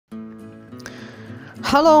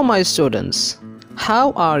Hello my students,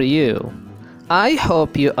 how are you? I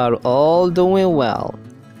hope you are all doing well.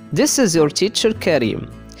 This is your teacher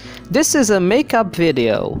Karim. This is a makeup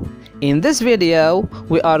video. In this video,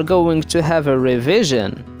 we are going to have a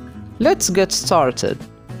revision. Let's get started.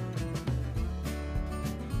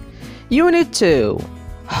 Unit 2,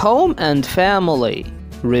 Home and Family,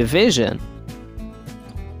 Revision.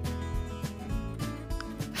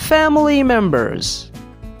 Family members.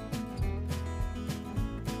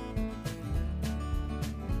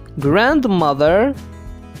 Grandmother,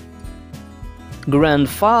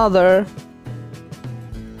 grandfather,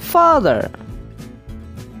 father,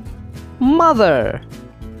 mother,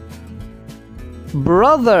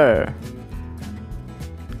 brother,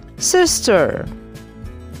 sister,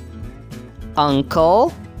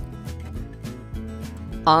 uncle,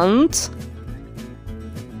 aunt,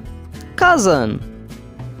 cousin,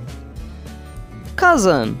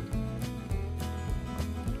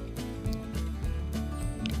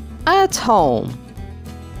 at home,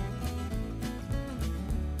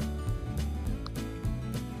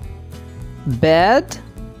 bed,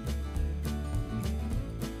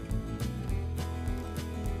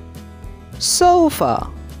 sofa,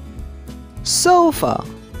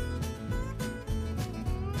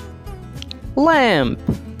 lamp,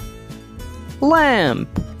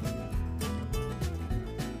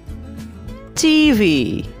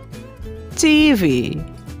 TV,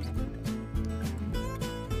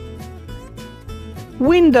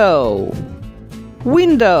 window,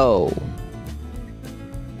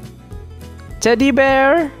 teddy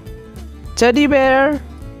bear,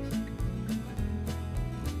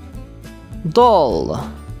 doll.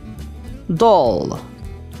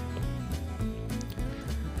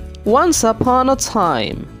 Once upon a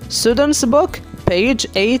time, Students Book, page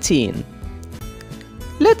 18.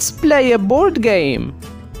 Let's play a board game.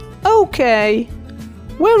 Okay,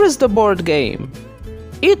 where is the board game?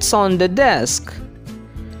 It's on the desk.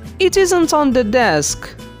 It isn't on the desk.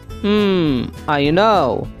 I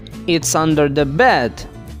know. It's under the bed.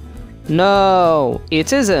 No,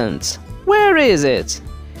 it isn't. Where is it?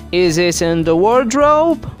 Is it in the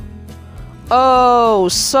wardrobe? Oh,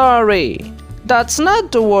 sorry. That's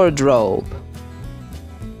not the wardrobe.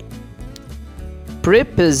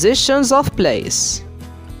 Prepositions of place.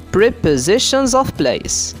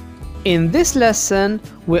 In this lesson,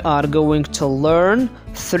 we are going to learn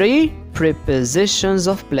 3 prepositions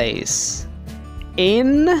of place: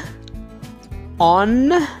 in,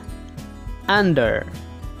 on, under.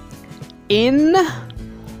 In,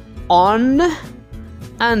 on,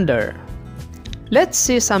 under. Let's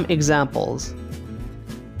see some examples.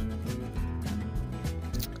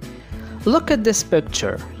 Look at this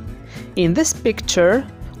picture. In this picture,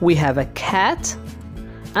 we have a cat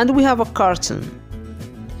and we have a carton.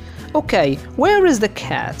 Okay, where is the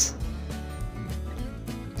cat?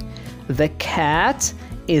 The cat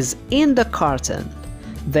is in the carton.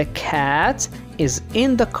 The cat is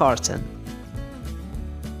in the carton.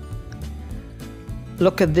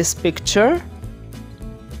 Look at this picture.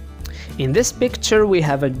 In this picture, we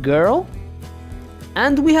have a girl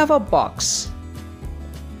and we have a box.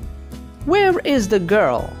 Where is the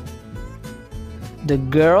girl? The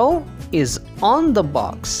girl is on the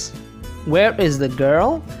box. Where is the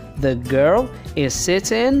girl? The girl is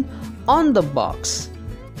sitting on the box.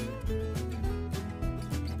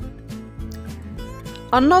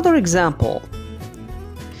 Another example.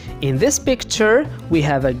 In this picture, we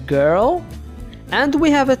have a girl and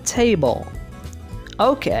we have a table.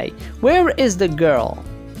 Okay, where is the girl?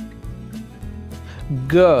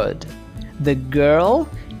 Good. The girl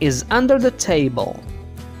is under the table.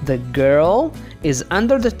 The girl is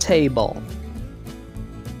under the table.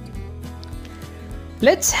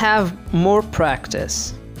 Let's have more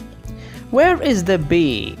practice. Where is the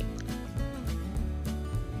bee?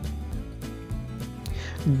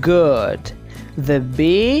 Good. The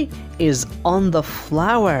bee is on the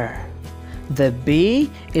flower. The bee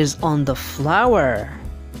is on the flower.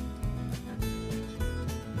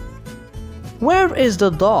 Where is the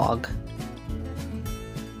dog?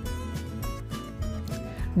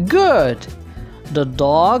 Good. The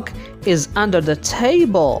dog is under the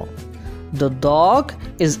table. The dog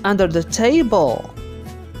is under the table.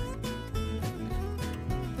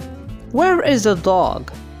 Where is the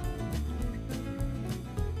dog?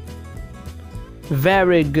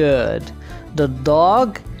 Very good. The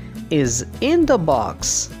dog is in the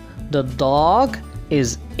box. The dog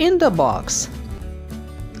is in the box.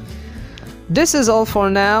 This is all for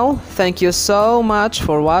now. Thank you so much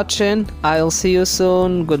for watching. I'll see you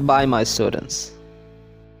soon. Goodbye, my students.